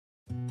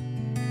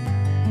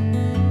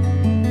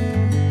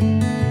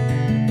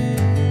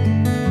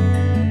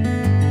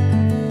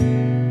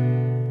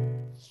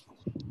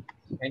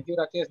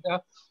Rakesh da,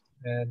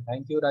 and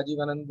thank you Rajeev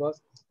Raman boss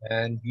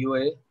and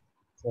BOA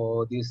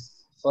for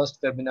this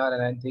first webinar.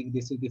 And I think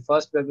this is the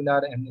first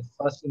webinar and the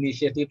first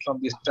initiative from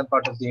the eastern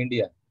part of the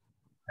India.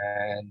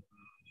 And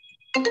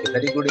a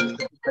very good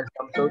initiative by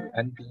Samsud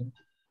and team.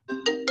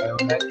 I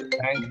would like to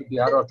thank the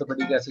Bihar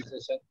Orthopaedic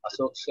Association,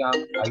 Ashok Shyam,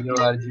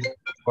 IORG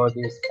for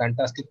this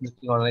fantastic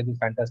meeting, organizing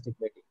fantastic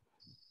meeting.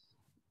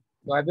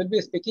 So I will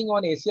be speaking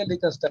on ACL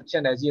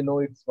reconstruction. As you know,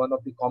 it's one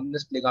of the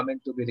commonest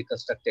ligament to be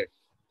reconstructed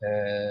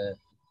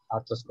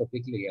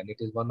arthroscopically, and it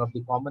is one of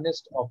the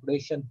commonest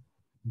operation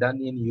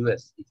done in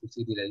US if you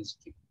see the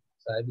registry.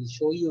 So I will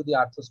show you the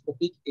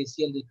arthroscopic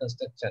ACL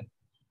reconstruction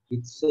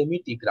with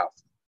semi-T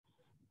graft.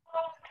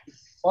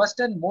 First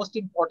and most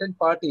important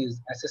part is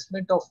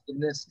assessment of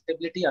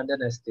instability under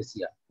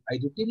anesthesia. I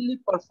routinely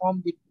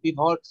perform the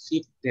pivot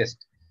shift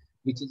test,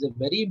 which is a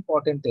very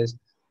important test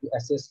to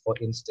assess for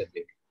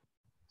instability.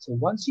 So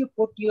once you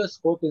put your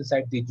scope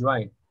inside the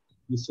joint,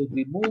 you should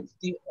remove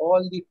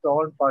all the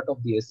torn part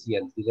of the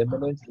ACL, the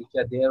remnants which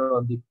are there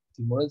on the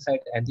femoral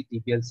side and the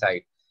tibial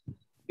side,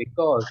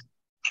 because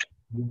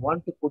you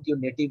want to put your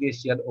native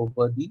ACL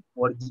over the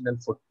original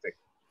footprint.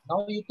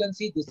 Now you can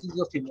see this is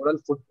your femoral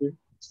footprint,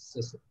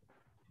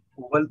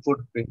 oval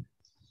footprint,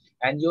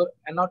 and your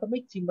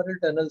anatomic femoral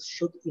tunnel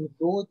should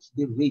encroach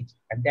the ridge,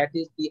 and that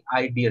is the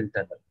ideal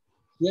tunnel.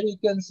 Here you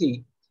can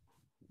see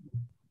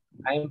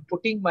I am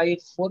putting my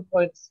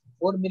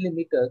 4.4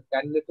 millimeter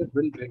cannulated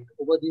drill bit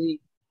over the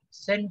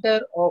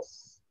center of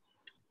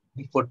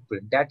the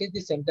footprint. That is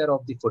the center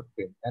of the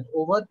footprint. And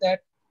over that,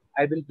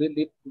 I will drill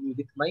it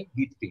with my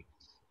bead pin.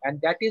 And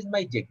that is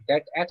my jig.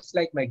 That acts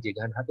like my jig.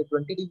 And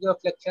 120 degree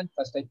of flexion.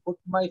 First, I put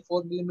my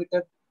 4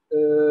 millimeter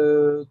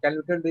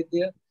cannulated drill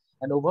there.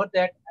 And over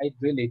that, I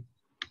drill it.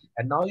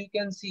 And now you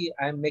can see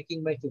I am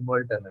making my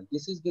femoral tunnel.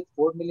 This is with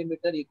 4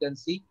 millimeter. You can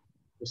see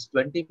it's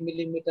 20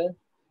 millimeter,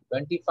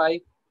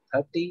 25,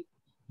 30.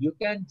 You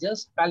can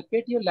just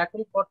palpate your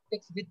lateral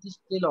cortex with this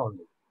drill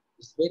only.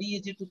 It's very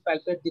easy to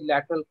palpate the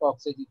lateral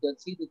cortex. You can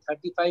see the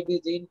 35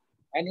 is in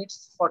and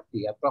it's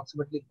 40,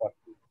 approximately 40.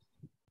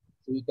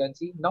 So you can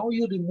see now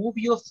you remove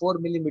your 4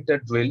 millimeter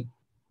drill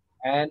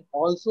and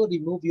also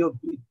remove your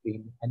bead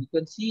pin. And you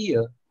can see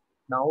here,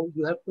 now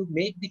you have to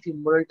make the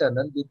femoral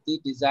tunnel with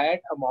the desired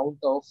amount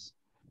of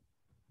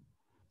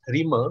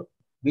reamer,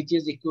 which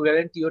is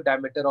equivalent to your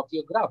diameter of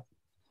your graft.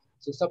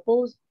 So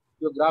suppose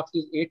your graft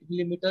is 8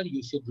 millimeter,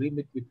 you should ream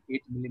it with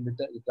 8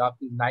 millimeter. If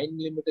graft is 9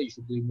 millimeter, you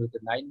should ream it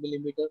with 9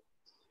 millimeter.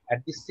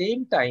 At the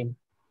same time,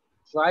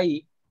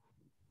 try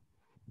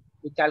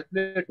to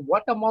calculate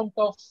what amount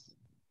of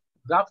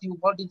graft you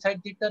want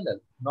inside the tunnel.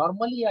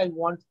 Normally, I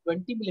want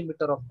 20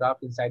 millimeter of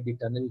graft inside the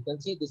tunnel. You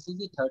can see this is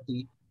the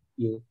 30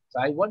 here.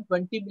 So I want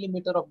 20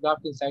 millimeter of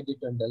graft inside the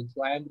tunnel.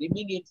 So I am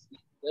reaming it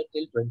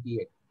till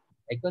 28.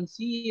 I can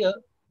see here.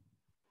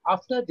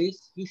 After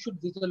this, you should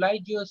visualize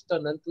your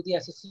tunnel to the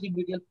accessory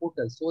medial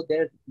portal, so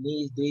there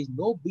is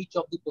no breach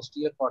of the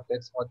posterior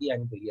cortex or the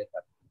anterior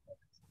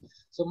cortex.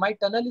 So my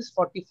tunnel is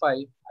 45.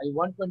 I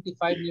want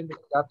 25 millimeter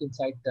graft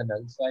inside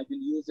tunnel, so I will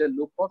use a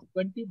loop of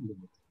 20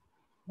 millimeter.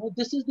 Now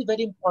this is the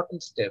very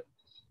important step: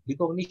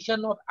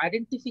 recognition of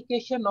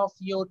identification of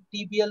your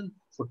tibial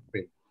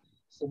footprint.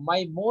 So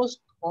my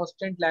most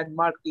constant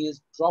landmark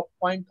is drop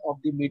point of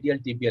the medial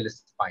tibial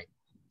spine.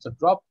 So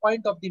drop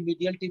point of the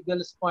medial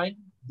tibial spine,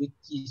 which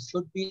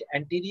should be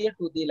anterior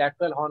to the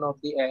lateral horn of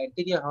the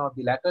anterior horn of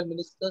the lateral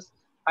meniscus,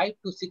 5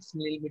 to 6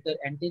 millimeter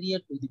anterior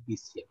to the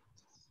PCL.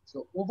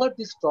 So over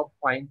this drop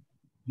point,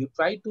 you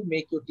try to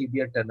make your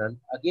tibial tunnel.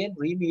 Again,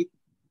 ream it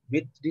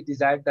with the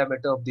desired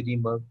diameter of the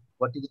reamer.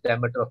 What is the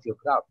diameter of your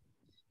graft?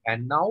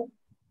 And now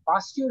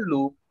pass your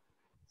loop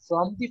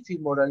from the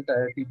femoral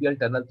tibial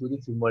tunnel to the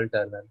femoral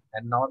tunnel.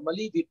 And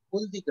normally we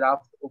pull the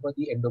graft over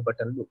the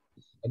endobutton loop.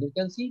 And you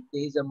can see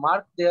there is a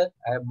mark there.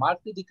 I have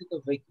marked the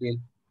vehicle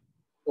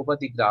over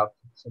the graft.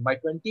 So my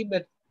 20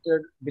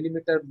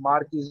 millimeter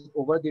mark is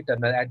over the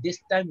tunnel. At this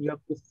time, you have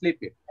to flip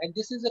it. And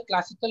this is a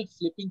classical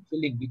flipping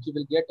filling which you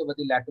will get over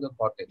the lateral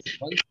cortex.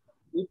 Once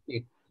you flip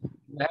it,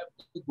 you have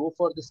to go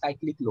for the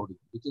cyclic loading,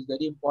 which is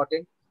very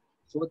important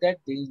so that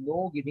there is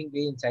no giving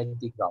way inside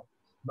the graft.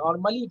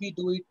 Normally, we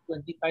do it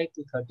 25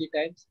 to 30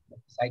 times,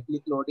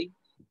 cyclic loading,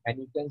 and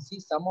you can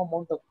see some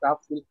amount of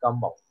graft will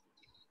come out.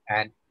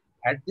 And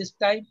at this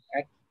time,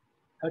 at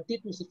 30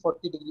 to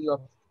 40 degree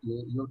of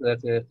your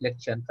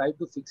flexion, try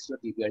to fix your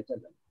tibial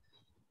tunnel.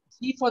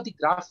 See for the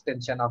graft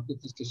tension of the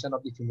fixation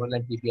of the femoral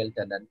and tibial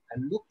tunnel,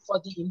 and look for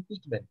the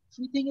impingement.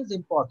 Three things is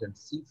important.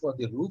 See for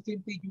the roof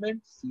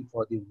impingement, see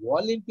for the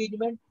wall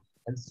impingement,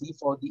 and see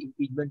for the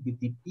impingement with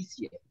the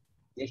PCL.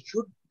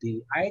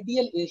 The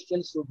ideal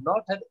ACL should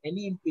not have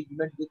any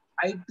impingement with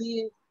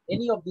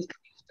any of these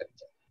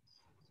structures.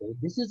 So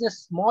this is a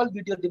small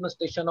video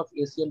demonstration of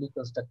ACL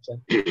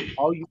reconstruction,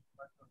 how you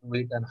want to do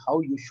it and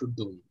how you should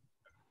do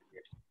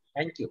it.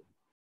 Thank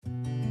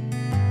you.